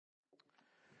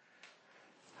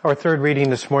Our third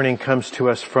reading this morning comes to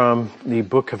us from the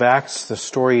book of Acts, the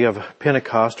story of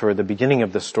Pentecost, or the beginning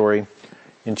of the story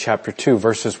in chapter 2,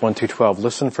 verses 1 through 12.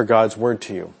 Listen for God's word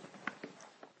to you.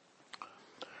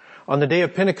 On the day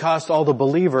of Pentecost, all the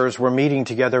believers were meeting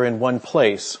together in one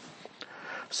place.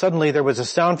 Suddenly there was a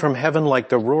sound from heaven like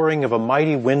the roaring of a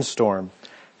mighty windstorm,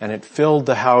 and it filled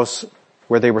the house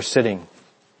where they were sitting.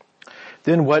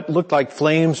 Then what looked like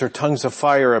flames or tongues of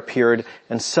fire appeared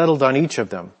and settled on each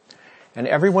of them. And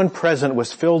everyone present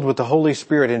was filled with the Holy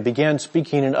Spirit and began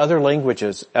speaking in other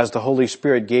languages as the Holy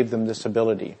Spirit gave them this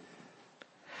ability.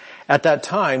 At that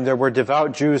time, there were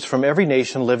devout Jews from every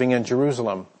nation living in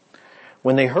Jerusalem.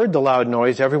 When they heard the loud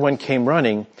noise, everyone came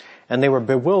running, and they were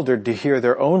bewildered to hear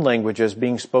their own languages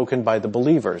being spoken by the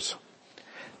believers.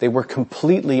 They were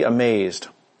completely amazed.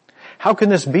 "How can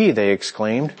this be?" they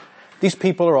exclaimed. "These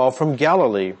people are all from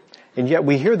Galilee, and yet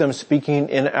we hear them speaking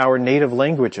in our native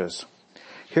languages.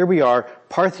 Here we are,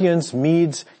 Parthians,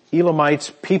 Medes,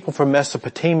 Elamites, people from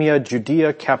Mesopotamia,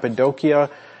 Judea, Cappadocia,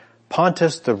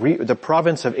 Pontus, the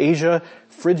province of Asia,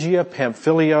 Phrygia,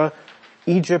 Pamphylia,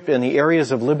 Egypt, and the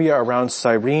areas of Libya around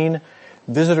Cyrene,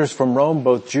 visitors from Rome,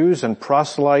 both Jews and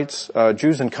proselytes,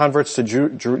 Jews and converts to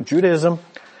Judaism,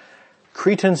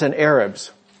 Cretans and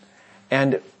Arabs.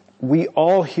 And we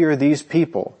all hear these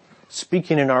people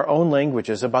speaking in our own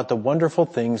languages about the wonderful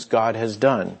things God has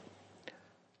done."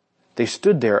 They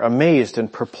stood there amazed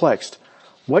and perplexed.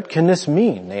 "What can this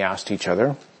mean?" they asked each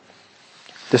other.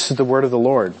 This is the word of the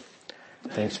Lord.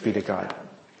 Thanks be to God.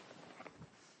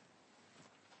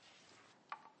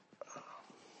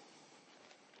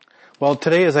 Well,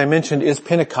 today, as I mentioned, is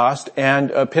Pentecost,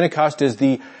 and Pentecost is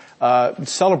the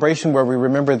celebration where we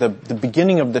remember the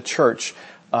beginning of the church.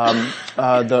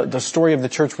 The story of the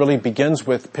church really begins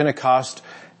with Pentecost,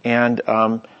 and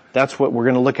that's what we're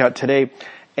going to look at today.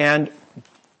 And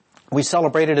we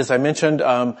celebrated, as I mentioned,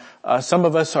 some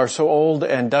of us are so old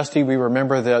and dusty we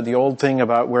remember the old thing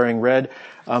about wearing red.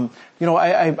 I'm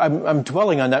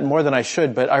dwelling on that more than I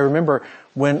should, but I remember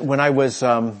when I was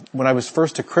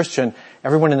first a Christian,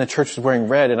 everyone in the church was wearing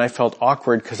red and I felt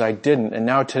awkward because I didn't. And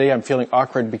now today I'm feeling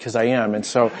awkward because I am. And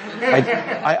so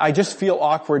I just feel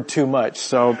awkward too much.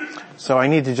 So I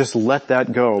need to just let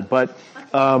that go. But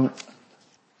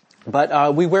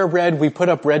we wear red, we put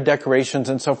up red decorations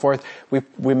and so forth. We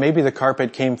maybe the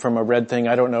carpet came from a red thing,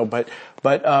 I don't know, but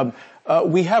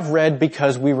we have red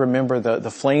because we remember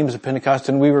the flames of Pentecost,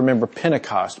 and we remember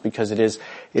Pentecost because it is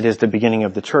the beginning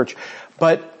of the church.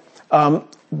 But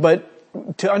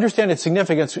to understand its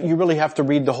significance, you really have to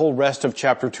read the whole rest of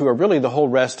chapter 2, or really the whole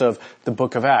rest of the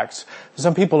book of Acts.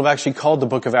 Some people have actually called the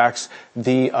book of Acts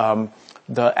the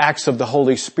Acts of the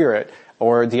Holy Spirit,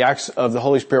 or the acts of the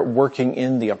Holy Spirit working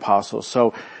in the apostles.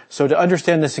 So to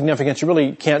understand the significance, you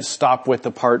really can't stop with the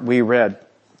part we read.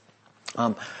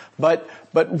 But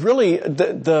really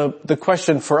the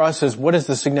question for us is, what is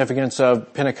the significance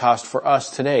of Pentecost for us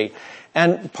today?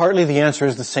 And partly the answer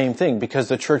is the same thing, because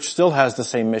the church still has the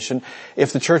same mission.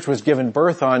 If the church was given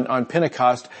birth on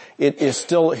Pentecost, it is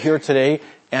still here today.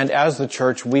 And as the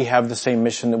church, we have the same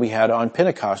mission that we had on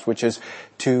Pentecost, which is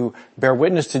to bear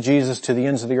witness to Jesus to the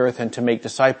ends of the earth and to make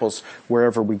disciples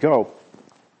wherever we go.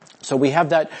 So we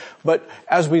have that. But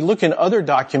as we look in other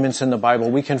documents in the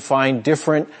Bible, we can find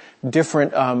different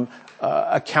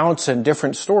accounts and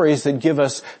different stories that give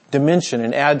us dimension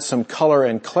and add some color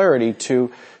and clarity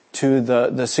to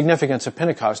the significance of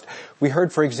Pentecost. We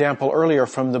heard, for example, earlier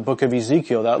from the book of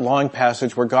Ezekiel, that long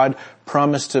passage where God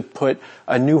promised to put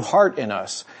a new heart in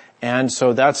us. And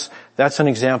so that's an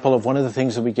example of one of the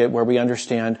things that we get where we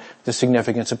understand the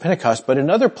significance of Pentecost. But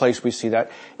another place we see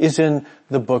that is in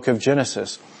the book of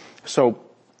Genesis. So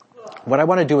what I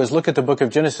want to do is look at the book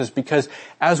of Genesis, because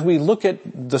as we look at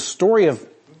the story of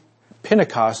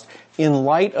Pentecost in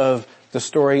light of the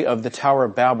story of the Tower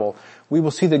of Babel, we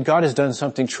will see that God has done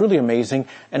something truly amazing,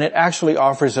 and it actually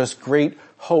offers us great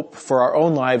hope for our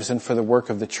own lives and for the work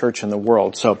of the church in the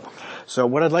world. So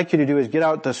what I'd like you to do is get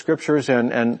out the scriptures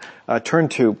and turn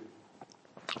to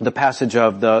the passage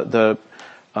of the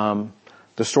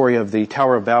story of the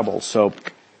Tower of Babel. So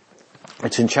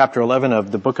it's in chapter 11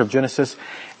 of the book of Genesis,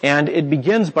 and it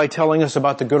begins by telling us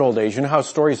about the good old days. You know how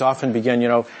stories often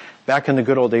begin, back in the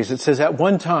good old days. It says, at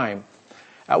one time,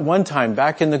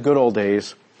 back in the good old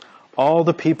days, all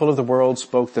the people of the world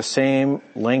spoke the same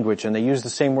language, and they used the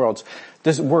same words.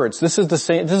 This is the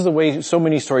same, this is the way so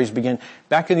many stories begin.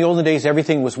 Back in the olden days,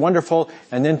 everything was wonderful,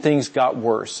 and then things got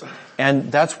worse.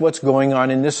 And that's what's going on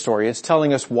in this story. It's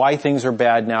telling us why things are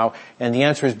bad now, and the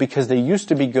answer is because they used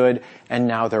to be good, and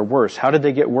now they're worse. How did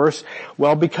they get worse?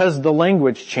 Well, because the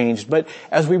language changed. But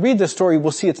as we read the story,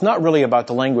 we'll see it's not really about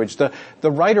the language. The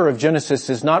writer of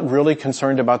Genesis is not really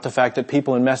concerned about the fact that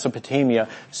people in Mesopotamia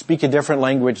speak a different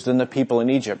language than the people in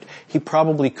Egypt. He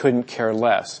probably couldn't care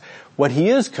less. What he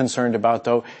is concerned about,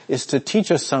 though, is to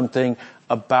teach us something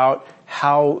about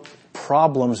how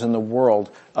problems in the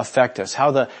world affect us,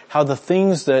 how the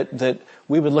things that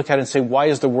we would look at and say, why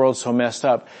is the world so messed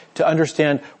up, to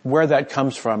understand where that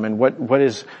comes from and what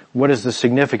is the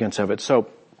significance of it. So,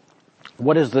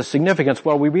 what is the significance?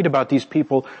 Well, we read about these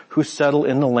people who settle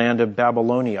in the land of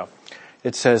Babylonia.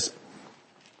 It says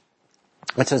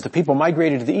the people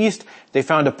migrated to the east, they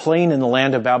found a plain in the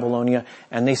land of Babylonia,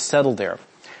 and they settled there.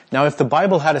 Now, if the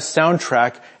Bible had a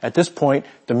soundtrack, at this point,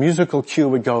 the musical cue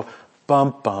would go,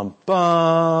 bum, bum,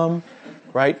 bum,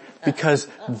 right? Because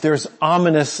there's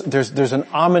an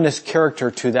ominous character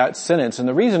to that sentence. And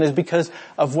the reason is because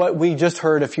of what we just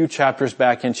heard a few chapters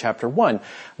back in chapter 1.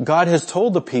 God has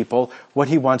told the people what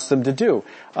he wants them to do.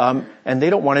 And they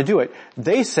don't want to do it.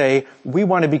 They say, we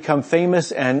want to become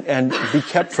famous and be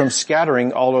kept from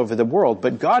scattering all over the world.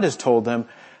 But God has told them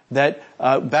that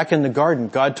back in the garden,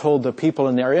 God told the people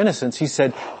in their innocence, he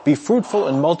said, be fruitful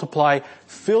and multiply,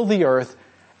 fill the earth,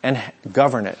 and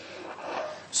govern it.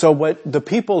 So what the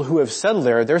people who have settled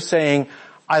there, they're saying,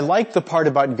 I like the part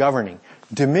about governing.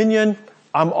 Dominion,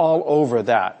 I'm all over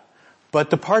that. But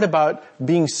the part about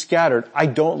being scattered, I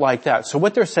don't like that. So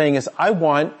what they're saying is, I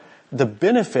want the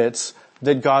benefits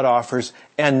that God offers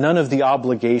and none of the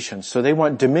obligations. So they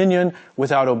want dominion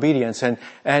without obedience. And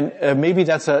maybe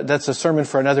that's a sermon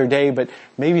for another day, but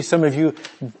maybe some of you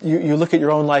look at your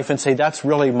own life and say, that's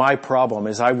really my problem,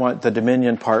 is I want the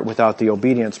dominion part without the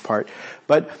obedience part.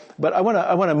 But I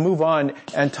want to move on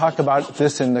and talk about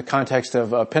this in the context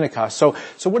of Pentecost. So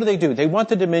what do? They want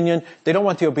the dominion. They don't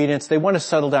want the obedience. They want to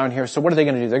settle down here. So what are they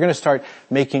going to do? They're going to start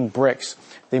making bricks.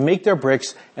 They make their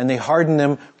bricks and they harden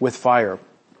them with fire.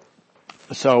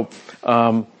 So,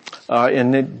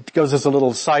 and it goes as a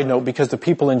little side note, because the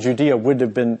people in Judea would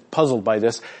have been puzzled by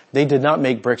this. They did not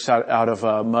make bricks out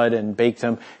of mud and bake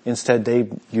them. Instead, they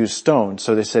used stone.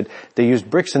 So they said they used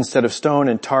bricks instead of stone,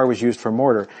 and tar was used for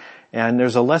mortar. And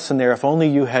there's a lesson there. If only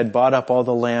you had bought up all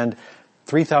the land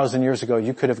 3,000 years ago,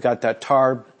 you could have got that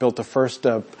tar, built the first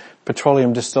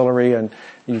petroleum distillery, and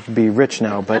you could be rich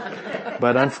now. But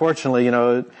unfortunately,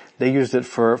 they used it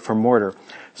for mortar.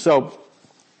 So,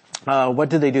 what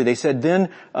did they do? They said,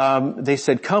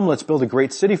 come, let's build a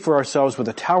great city for ourselves with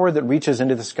a tower that reaches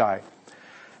into the sky.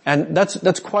 And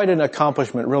that's quite an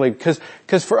accomplishment, really, because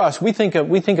for us, we think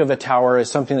of a tower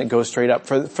as something that goes straight up.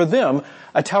 For them,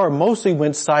 a tower mostly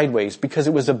went sideways because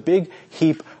it was a big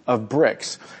heap of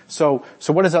bricks. So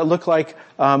what does that look like?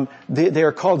 They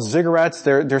are called ziggurats.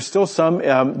 There's still some,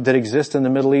 that exist in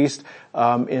the Middle East,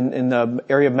 in the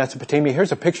area of Mesopotamia.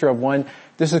 Here's a picture of one.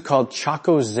 This is called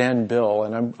Chaco Zanbil,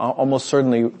 and I'm almost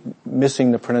certainly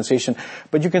missing the pronunciation.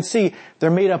 But you can see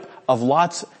they're made up of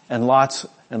lots and lots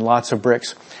and lots of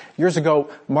bricks. Years ago,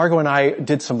 Margot and I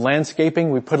did some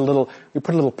landscaping. We put a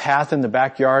little path in the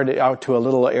backyard out to a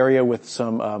little area with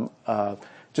some,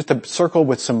 just a circle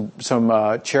with some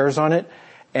chairs on it.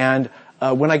 And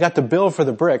when I got the bill for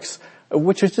the bricks,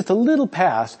 which was just a little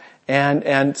path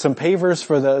and some pavers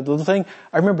for the little thing,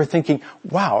 I remember thinking,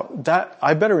 wow,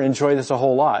 I better enjoy this a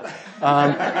whole lot.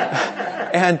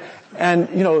 And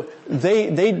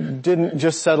they didn't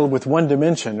just settle with one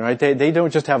dimension, right? They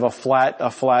don't just have a flat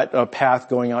path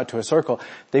going out to a circle.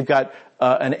 They've got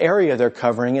an area they're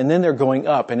covering, and then they're going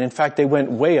up. And in fact, they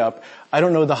went way up. I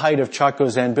don't know the height of Chaco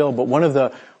Zanbil, but one of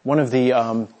the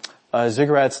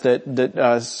ziggurats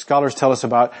that scholars tell us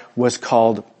about was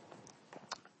called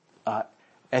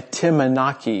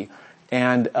Etimanaki,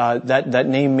 and that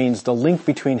name means the link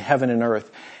between heaven and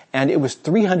earth. And it was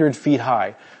 300 feet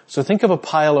high. So think of a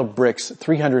pile of bricks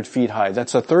 300 feet high.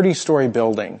 That's a 30-story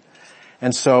building.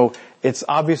 And so it's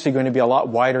obviously going to be a lot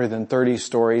wider than 30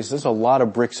 stories. There's a lot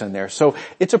of bricks in there. So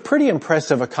it's a pretty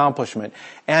impressive accomplishment.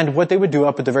 And what they would do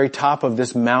up at the very top of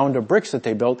this mound of bricks that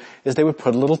they built is they would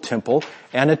put a little temple.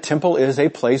 And a temple is a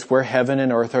place where heaven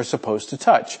and earth are supposed to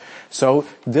touch. So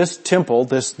this temple,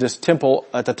 this temple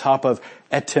at the top of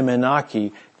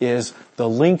Etimanaki, is the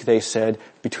link, they said,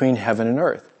 between heaven and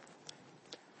earth.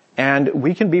 And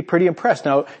we can be pretty impressed.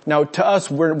 Now to us,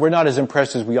 we're not as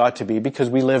impressed as we ought to be because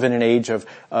we live in an age of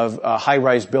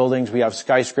high-rise buildings. We have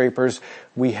skyscrapers.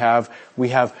 We have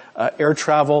air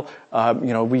travel.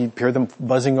 We hear them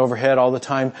buzzing overhead all the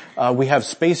time. We have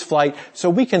space flight. So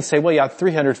we can say, well, yeah,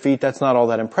 300 feet, that's not all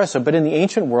that impressive. But in the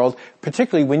ancient world,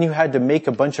 particularly when you had to make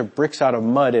a bunch of bricks out of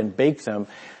mud and bake them,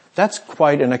 that's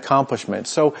quite an accomplishment.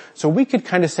 So we could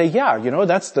kind of say, yeah,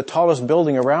 that's the tallest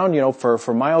building around,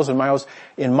 for miles and miles.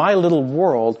 In my little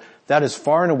world, that is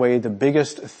far and away the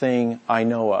biggest thing I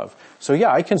know of. So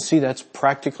yeah, I can see that's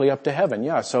practically up to heaven.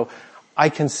 Yeah, so I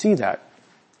can see that.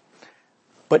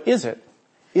 But is it?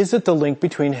 Is it the link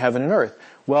between heaven and earth?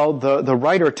 Well, the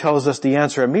writer tells us the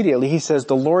answer immediately. He says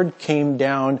the Lord came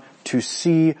down to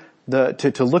see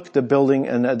to look at the building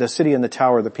and the city and the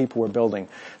tower the people were building.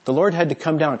 The Lord had to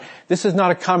come down. This is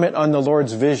not a comment on the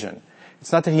Lord's vision.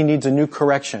 It's not that he needs a new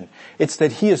correction. It's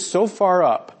that he is so far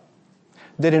up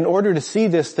that in order to see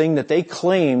this thing that they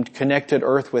claimed connected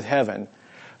earth with heaven,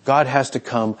 God has to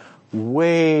come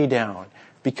way down.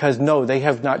 Because no, they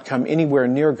have not come anywhere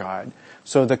near God.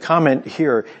 So the comment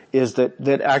here is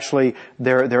that actually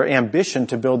their ambition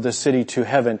to build this city to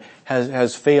heaven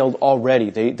has failed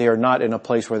already. They are not in a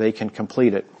place where they can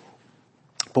complete it.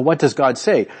 But what does God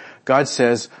say? God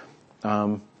says,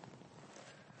 the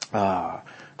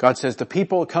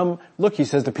people come, look, he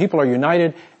says the people are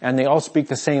united and they all speak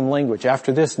the same language.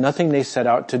 After this, nothing they set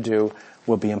out to do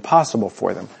will be impossible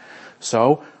for them.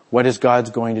 So, what is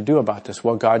God going to do about this?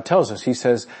 Well, God tells us. He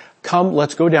says, come,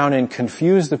 let's go down and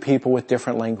confuse the people with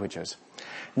different languages.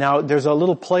 Now, there's a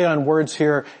little play on words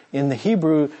here. In the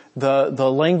Hebrew, the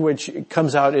language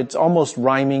comes out, it's almost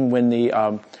rhyming when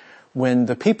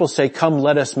the people say, come,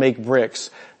 let us make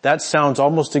bricks. That sounds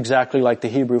almost exactly like the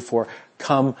Hebrew for,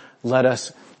 come, let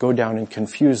us go down and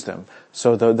confuse them.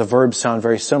 So the verbs sound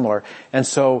very similar. And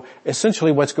so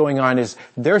essentially what's going on is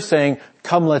they're saying,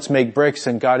 come, let's make bricks.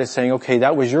 And God is saying, okay,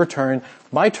 that was your turn.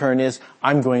 My turn is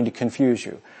I'm going to confuse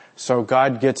you. So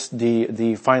God gets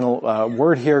the final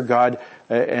word here. God,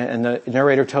 and the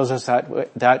narrator tells us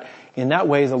that in that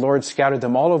way the Lord scattered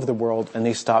them all over the world and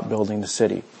they stopped building the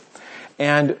city.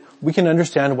 And we can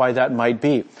understand why that might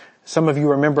be. Some of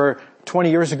you remember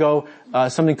 20 years ago,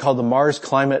 something called the Mars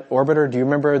Climate Orbiter. Do you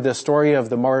remember the story of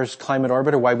the Mars Climate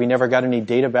Orbiter, why we never got any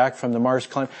data back from the Mars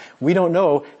climate? We don't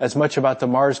know as much about the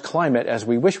Mars climate as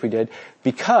we wish we did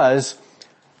because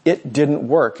it didn't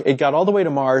work. It got all the way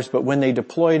to Mars, but when they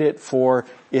deployed it for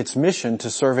its mission to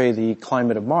survey the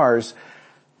climate of Mars,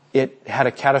 it had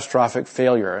a catastrophic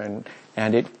failure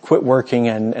and it quit working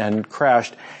and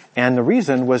crashed. And the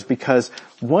reason was because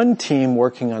one team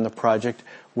working on the project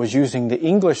was using the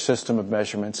English system of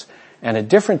measurements and a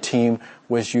different team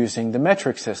was using the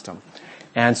metric system.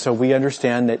 And so we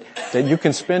understand that you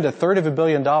can spend $250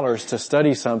 million to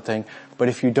study something, but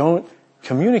if you don't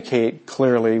communicate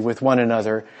clearly with one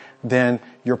another, then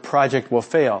your project will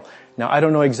fail. Now, I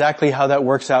don't know exactly how that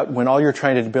works out when all you're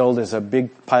trying to build is a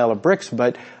big pile of bricks,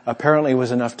 but apparently it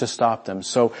was enough to stop them.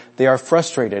 So they are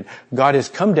frustrated. God has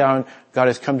come down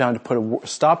to put a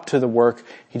stop to the work.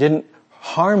 He didn't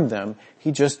harm them.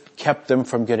 He just kept them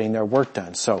from getting their work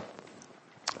done. So,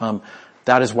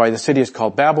 that is why the city is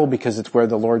called Babel, because it's where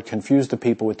the Lord confused the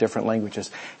people with different languages.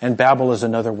 And Babel is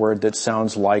another word that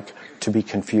sounds like to be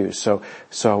confused. So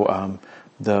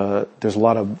there's a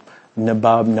lot of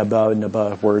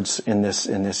nabab words in this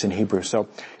in Hebrew. So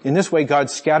in this way,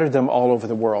 God scattered them all over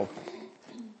the world.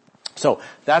 So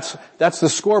that's the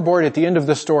scoreboard at the end of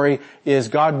the story is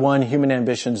God 1, human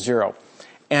ambition 0.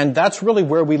 And that's really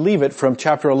where we leave it from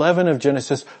chapter 11 of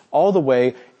Genesis all the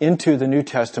way into the New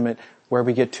Testament where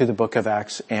we get to the book of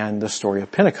Acts and the story of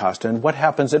Pentecost. And what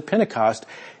happens at Pentecost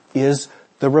is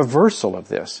the reversal of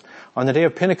this. On the day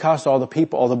of Pentecost, all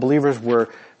the believers were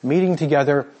meeting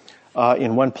together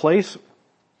in one place,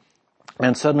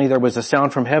 and suddenly there was a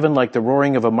sound from heaven like the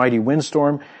roaring of a mighty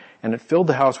windstorm, and it filled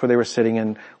the house where they were sitting,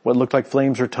 and what looked like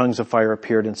flames or tongues of fire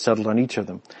appeared and settled on each of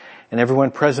them. And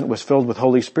everyone present was filled with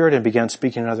Holy Spirit and began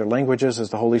speaking in other languages as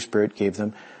the Holy Spirit gave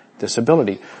them this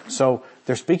ability. So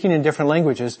they're speaking in different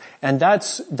languages, and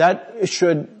that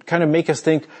should kind of make us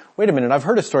think, wait a minute, I've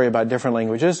heard a story about different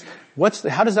languages.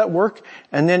 How does that work?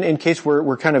 And then in case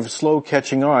we're kind of slow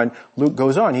catching on, Luke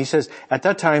goes on. He says, at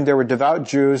that time there were devout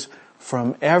Jews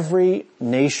from every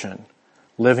nation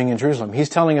living in Jerusalem. He's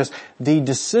telling us the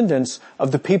descendants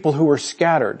of the people who were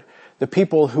scattered, the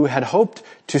people who had hoped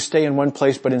to stay in one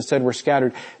place but instead were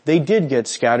scattered. They did get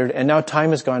scattered, and now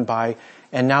time has gone by,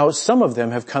 and now some of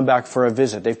them have come back for a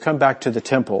visit. They've come back to the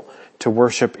temple to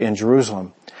worship in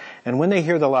Jerusalem. And when they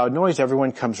hear the loud noise,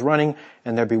 everyone comes running,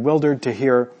 and they're bewildered to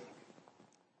hear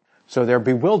So they're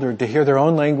bewildered to hear their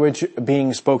own language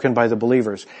being spoken by the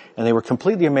believers. And they were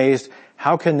completely amazed.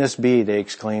 How can this be? They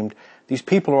exclaimed. These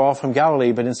people are all from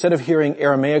Galilee, but instead of hearing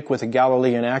Aramaic with a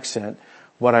Galilean accent,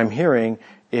 what I'm hearing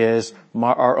is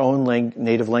our own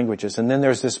native languages. And then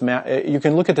there's this map. You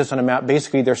can look at this on a map.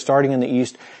 Basically, they're starting in the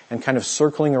east and kind of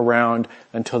circling around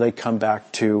until they come back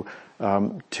to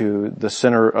the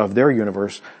center of their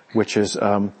universe, which is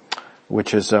the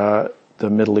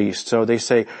Middle East. So they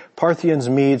say Parthians,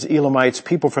 Medes, Elamites,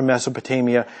 people from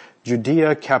Mesopotamia,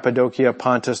 Judea, Cappadocia,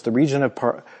 Pontus, the region of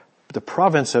the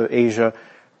province of Asia,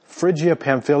 Phrygia,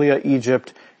 Pamphylia,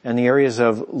 Egypt, and the areas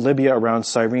of Libya around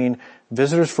Cyrene,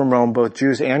 visitors from Rome, both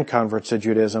Jews and converts to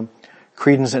Judaism,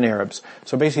 Cretans and Arabs.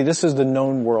 So basically this is the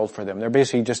known world for them. They're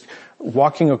basically just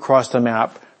walking across the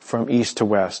map from east to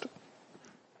west.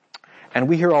 And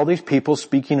we hear all these people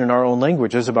speaking in our own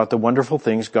languages about the wonderful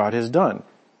things God has done.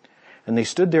 And they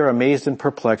stood there amazed and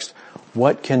perplexed.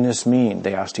 What can this mean?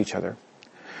 They asked each other.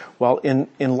 Well, in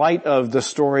light of the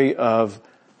story of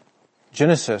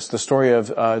Genesis, the story of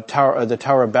the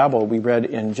Tower of Babel we read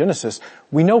in Genesis,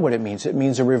 we know what it means. It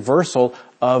means a reversal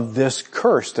of this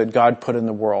curse that God put in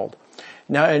the world.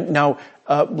 Now,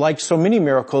 like so many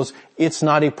miracles, it's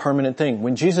not a permanent thing.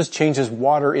 When Jesus changes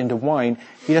water into wine,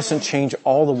 he doesn't change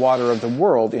all the water of the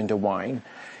world into wine.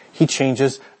 He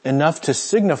changes enough to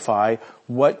signify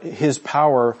what his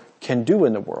power can do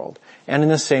in the world. And in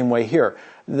the same way here,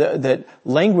 that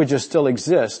languages still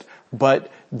exist, but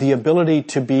the ability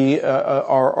to be,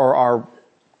 our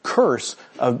curse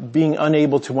of being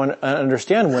unable to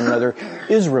understand one another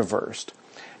is reversed.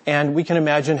 And we can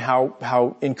imagine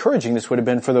how encouraging this would have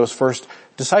been for those first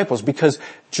disciples, because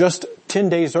just 10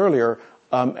 days earlier,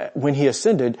 when he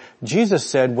ascended, Jesus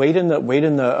said, wait in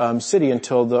the city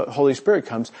until the Holy Spirit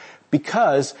comes,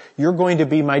 because you're going to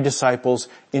be my disciples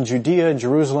in Judea and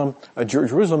Jerusalem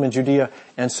and Judea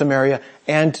and Samaria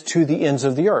and to the ends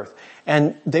of the earth.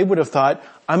 And they would have thought,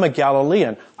 I'm a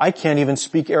Galilean. I can't even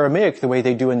speak Aramaic the way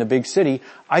they do in the big city.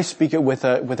 I speak it with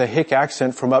a hick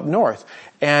accent from up north.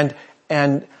 And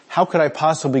how could I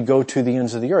possibly go to the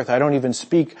ends of the earth? I don't even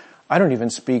speak,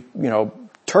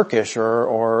 Turkish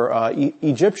or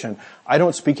Egyptian. I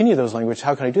don't speak any of those languages.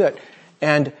 How can I do that?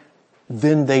 And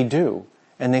then they do.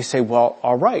 And they say, well,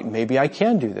 all right, maybe I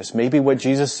can do this. Maybe what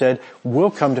Jesus said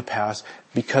will come to pass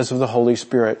because of the Holy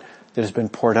Spirit that has been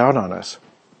poured out on us.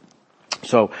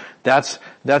 So that's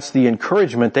the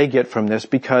encouragement they get from this,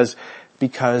 because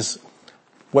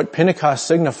what Pentecost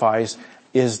signifies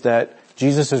is that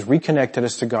Jesus has reconnected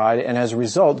us to God, and as a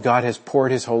result, God has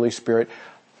poured his Holy Spirit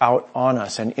out on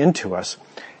us and into us.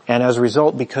 And as a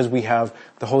result, because we have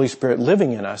the Holy Spirit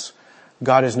living in us,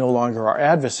 God is no longer our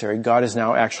adversary. God is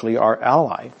now actually our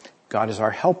ally. God is our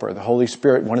helper. The Holy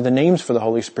Spirit, one of the names for the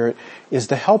Holy Spirit is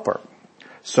the helper.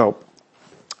 So,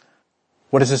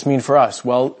 what does this mean for us?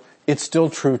 Well, it's still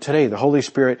true today. The Holy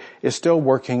Spirit is still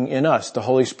working in us. The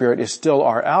Holy Spirit is still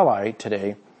our ally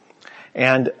today.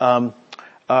 And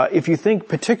if you think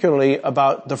particularly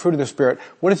about the fruit of the Spirit,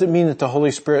 what does it mean that the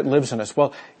Holy Spirit lives in us?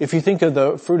 Well, if you think of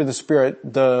the fruit of the Spirit,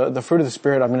 the fruit of the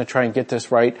Spirit, I'm going to try and get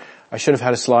this right. I should have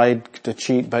had a slide to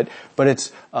cheat, but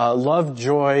it's love,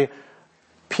 joy,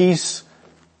 peace,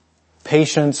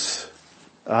 patience,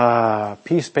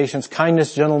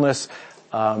 kindness, gentleness,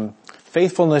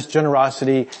 faithfulness,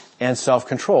 generosity, and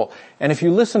self-control. And if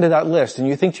you listen to that list and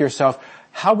you think to yourself,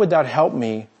 how would that help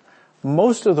me?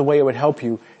 Most of the way it would help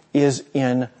you is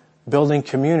in building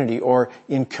community or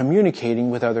in communicating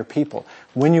with other people.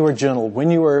 When you are gentle, when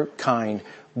you are kind,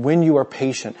 when you are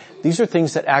patient, these are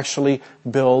things that actually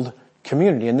build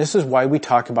community. And this is why we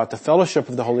talk about the fellowship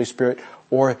of the Holy Spirit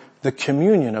or the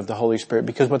communion of the Holy Spirit,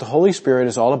 because what the Holy Spirit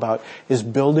is all about is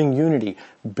building unity,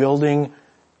 building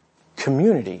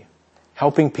community,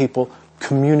 helping people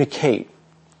communicate.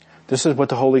 This is what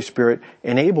the Holy Spirit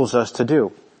enables us to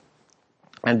do.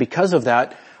 And because of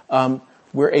that,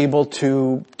 we're able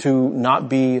to not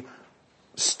be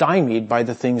stymied by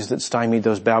the things that stymied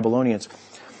those Babylonians.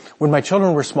 When my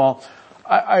children were small,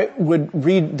 I would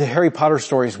read the Harry Potter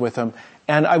stories with them,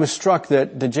 and I was struck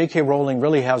that the J.K. Rowling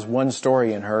really has one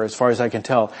story in her, as far as I can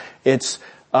tell. It's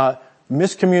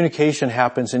miscommunication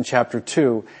happens in chapter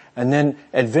 2, and then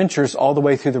adventures all the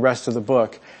way through the rest of the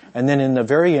book. And then in the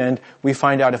very end, we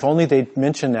find out if only they'd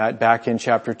mentioned that back in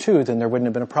chapter 2, then there wouldn't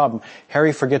have been a problem.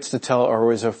 Harry forgets to tell,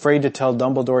 or is afraid to tell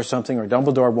Dumbledore something, or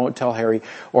Dumbledore won't tell Harry,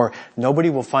 or nobody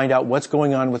will find out what's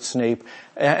going on with Snape.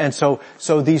 And so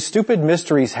these stupid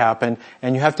mysteries happen,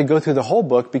 and you have to go through the whole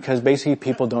book because basically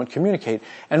people don't communicate.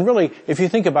 And really, if you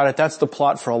think about it, that's the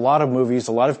plot for a lot of movies,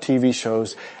 a lot of TV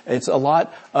shows. It's a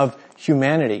lot of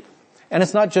humanity. And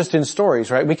it's not just in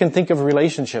stories, right? We can think of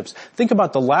relationships. Think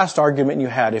about the last argument you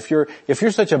had. If you're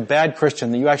such a bad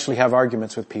Christian that you actually have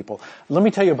arguments with people, let me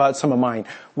tell you about some of mine.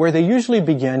 Where they usually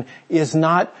begin is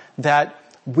not that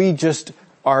we just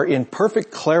are in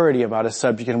perfect clarity about a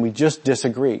subject and we just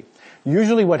disagree.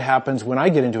 Usually what happens when I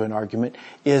get into an argument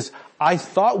is I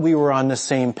thought we were on the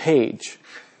same page.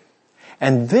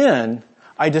 And then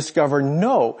I discover,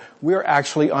 no, we're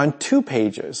actually on 2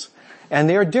 pages. And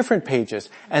they are different pages.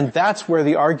 And that's where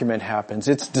the argument happens.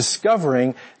 It's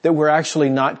discovering that we're actually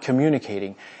not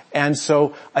communicating. And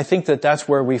so I think that that's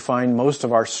where we find most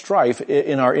of our strife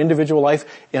in our individual life,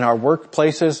 in our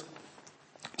workplaces,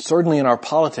 certainly in our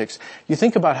politics. You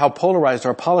think about how polarized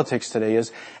our politics today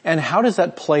is, and how does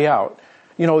that play out?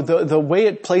 You know, the way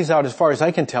it plays out, as far as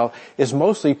I can tell, is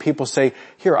mostly people say,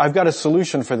 here, I've got a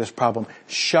solution for this problem.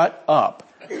 Shut up.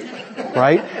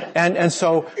 Right? And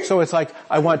so it's like,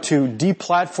 I want to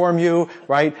deplatform you,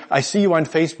 right? I see you on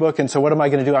Facebook, and so what am I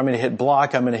going to do? I'm going to hit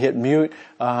block, I'm going to hit mute.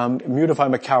 Mute if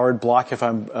I'm a coward, block if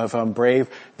I'm brave,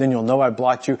 then you'll know I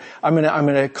blocked you. I'm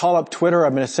going to call up Twitter,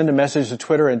 I'm going to send a message to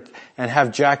Twitter and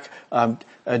have Jack,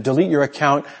 delete your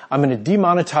account. I'm going to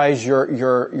demonetize your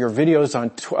videos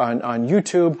on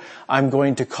YouTube. I'm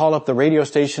going to call up the radio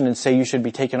station and say you should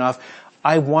be taken off.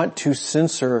 I want to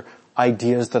censor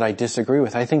ideas that I disagree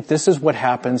with. I think this is what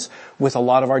happens with a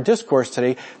lot of our discourse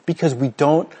today because we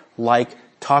don't like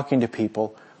talking to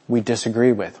people we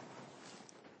disagree with.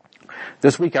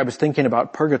 This week I was thinking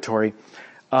about purgatory.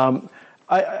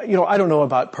 I don't know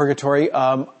about purgatory.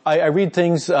 I read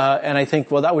things, and I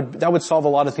think, well, that would solve a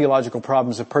lot of theological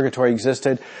problems if purgatory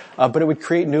existed, but it would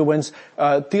create new ones.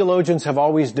 Theologians have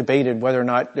always debated whether or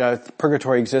not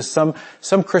purgatory exists.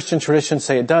 Some Christian traditions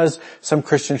say it does. Some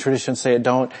Christian traditions say it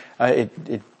don't.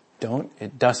 It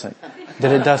doesn't.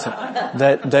 That it doesn't.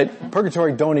 That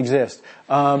purgatory don't exist.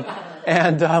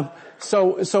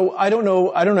 So I don't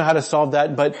know how to solve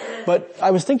that, but I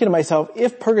was thinking to myself,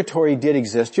 if purgatory did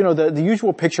exist, the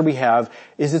usual picture we have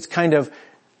is it's kind of,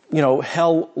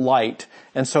 hell light.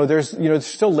 And so there's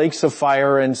still lakes of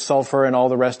fire and sulfur and all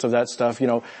the rest of that stuff,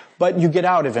 but you get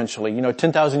out eventually,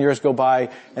 10,000 years go by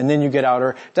and then you get out,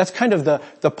 or that's kind of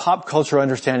the pop culture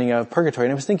understanding of purgatory.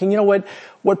 And I was thinking,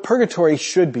 what purgatory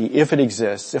should be, if it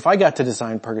exists, if I got to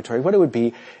design purgatory, what it would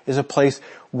be is a place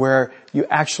where you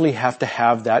actually have to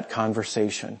have that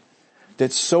conversation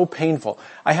that's so painful.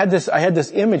 I had this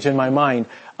image in my mind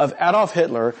of Adolf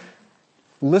Hitler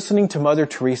listening to Mother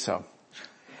Teresa.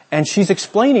 And she's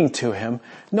explaining to him,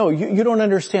 no, you don't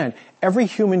understand. Every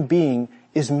human being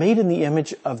is made in the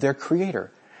image of their Creator.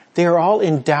 They are all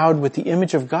endowed with the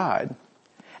image of God.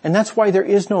 And that's why there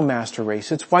is no master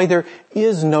race. It's why there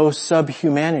is no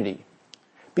subhumanity.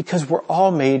 Because we're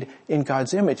all made in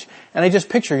God's image. And I just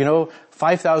picture,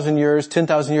 5,000 years,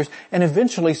 10,000 years, and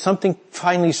eventually something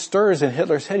finally stirs in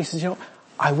Hitler's head. He says,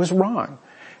 I was wrong.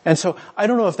 And so I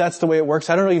don't know if that's the way it works.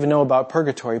 I don't even know about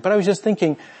purgatory. But I was just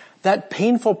thinking, that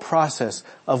painful process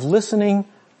of listening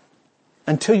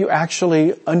until you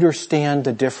actually understand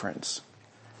the difference.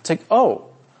 It's like, oh,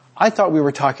 I thought we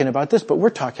were talking about this, but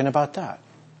we're talking about that.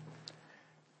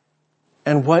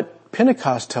 And what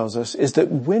Pentecost tells us is that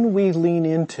when we lean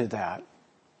into that,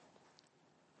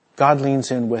 God leans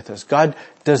in with us. God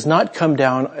does not come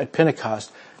down at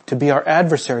Pentecost to be our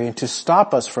adversary and to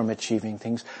stop us from achieving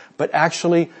things, but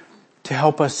actually to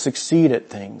help us succeed at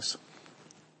things.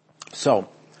 So,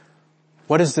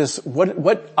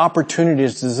 what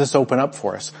opportunities does this open up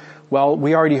for us? Well,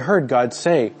 we already heard God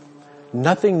say,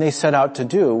 nothing they set out to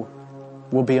do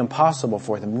will be impossible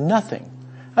for them. Nothing.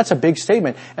 That's a big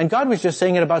statement. And God was just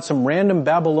saying it about some random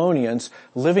Babylonians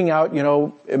living out,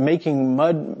 making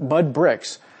mud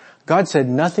bricks. God said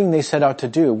nothing they set out to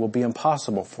do will be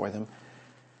impossible for them.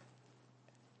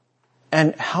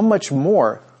 And how much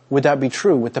more would that be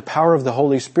true with the power of the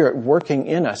Holy Spirit working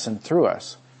in us and through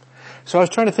us? So I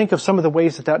was trying to think of some of the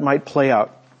ways that might play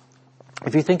out.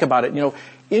 If you think about it,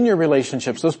 in your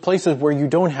relationships, those places where you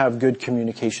don't have good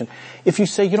communication, if you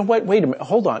say, wait a minute,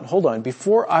 hold on,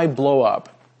 before I blow up,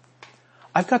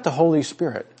 I've got the Holy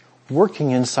Spirit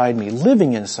working inside me,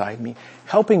 living inside me,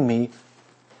 helping me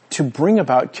to bring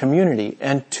about community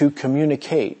and to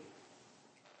communicate.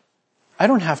 I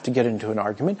don't have to get into an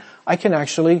argument. I can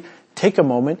actually take a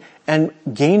moment and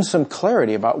gain some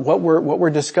clarity about what we're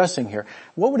discussing here.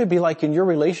 What would it be like in your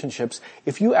relationships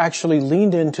if you actually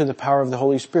leaned into the power of the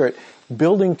Holy Spirit,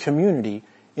 building community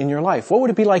in your life? What would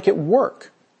it be like at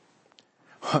work?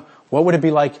 What would it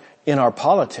be like in our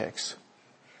politics?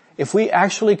 If we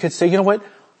actually could say,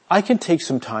 I can take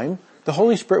some time. The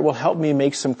Holy Spirit will help me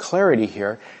make some clarity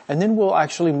here, and then we'll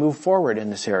actually move forward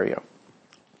in this area.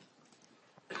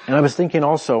 And I was thinking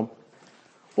also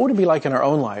What would it be like in our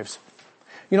own lives?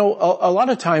 You know, a lot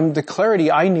of time the clarity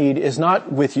I need is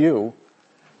not with you.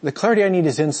 The clarity I need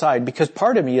is inside, because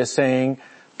part of me is saying,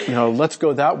 you know, let's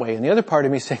go that way. And the other part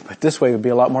of me is saying, but this way would be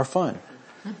a lot more fun.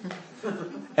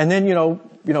 And then, you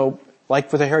know,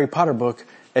 like with the Harry Potter book,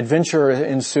 adventure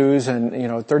ensues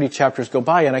and, 30 chapters go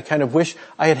by, and I kind of wish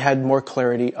I had had more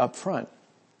clarity up front.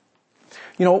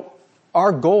 You know,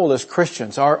 our goal as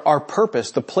Christians, our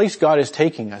purpose, the place God is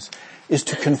taking us, is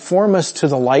to conform us to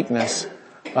the likeness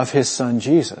of His Son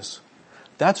Jesus.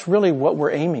 That's really what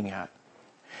we're aiming at.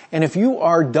 And if you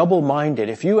are double-minded,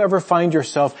 if you ever find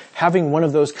yourself having one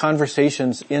of those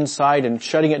conversations inside and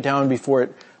shutting it down before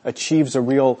it achieves a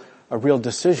real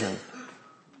decision,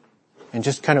 and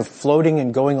just kind of floating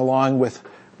and going along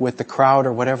with the crowd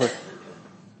or whatever,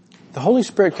 the Holy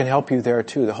Spirit can help you there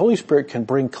too. The Holy Spirit can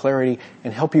bring clarity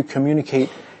and help you communicate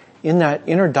in that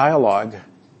inner dialogue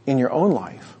in your own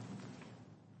life.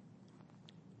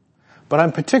 But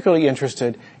I'm particularly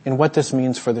interested in what this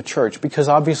means for the church, because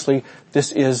obviously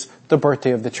this is the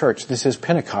birthday of the church. This is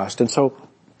Pentecost. And so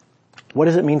what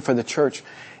does it mean for the church?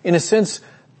 In a sense,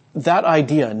 that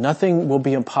idea, nothing will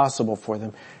be impossible for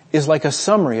them, is like a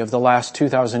summary of the last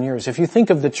 2,000 years. If you think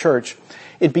of the church,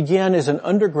 it began as an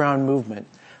underground movement,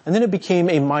 and then it became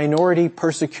a minority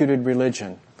persecuted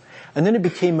religion. And then it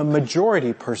became a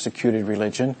majority persecuted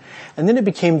religion. And then it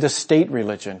became the state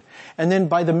religion. And then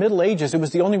by the Middle Ages, it was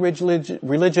the only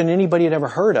religion anybody had ever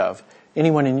heard of,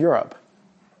 anyone in Europe.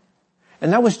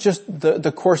 And that was just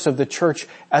the course of the church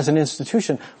as an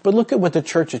institution. But look at what the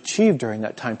church achieved during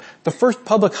that time. The first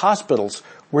public hospitals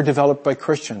were developed by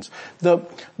Christians.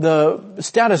 The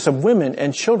status of women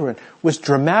and children was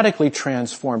dramatically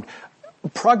transformed.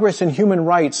 Progress in human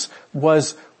rights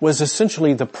was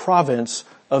essentially the province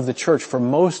of the church for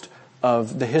most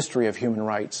of the history of human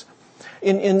rights.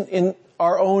 In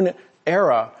our own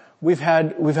era, we've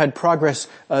had progress,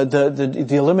 the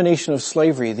elimination of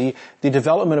slavery, the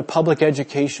development of public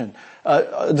education,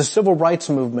 the civil rights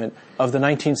movement of the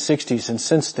 1960s and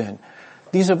since then.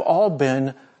 These have all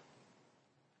been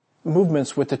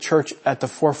movements with the church at the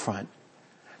forefront.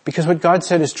 Because what God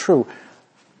said is true.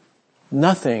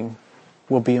 Nothing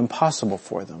will be impossible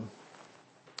for them.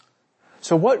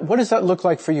 So what does that look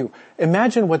like for you?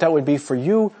 Imagine what that would be for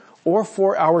you or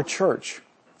for our church,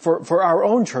 for our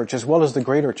own church as well as the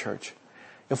greater church.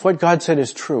 If what God said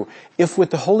is true, if with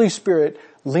the Holy Spirit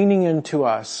leaning into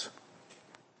us,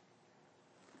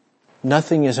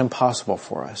 nothing is impossible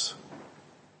for us.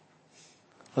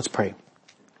 Let's pray.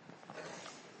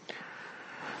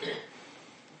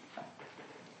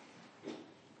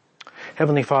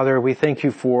 Heavenly Father, we thank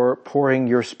you for pouring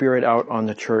your Spirit out on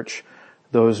the church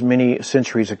those many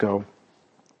centuries ago.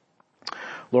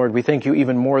 Lord, we thank you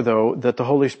even more, though, that the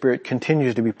Holy Spirit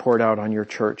continues to be poured out on your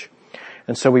church.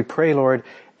 And so we pray, Lord,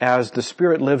 as the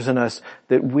Spirit lives in us,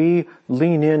 that we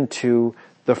lean into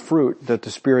the fruit that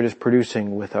the Spirit is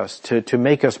producing with us, to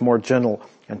make us more gentle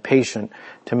and patient,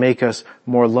 to make us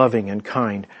more loving and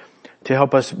kind, to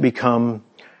help us become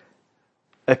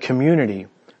a community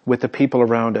with the people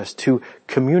around us, to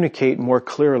communicate more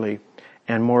clearly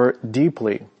and more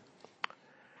deeply.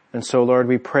 And so, Lord,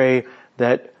 we pray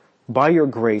that by your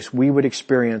grace, we would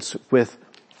experience with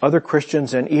other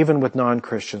Christians and even with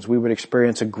non-Christians, we would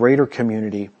experience a greater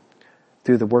community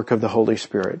through the work of the Holy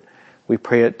Spirit. We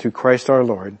pray it through Christ our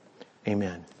Lord.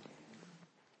 Amen.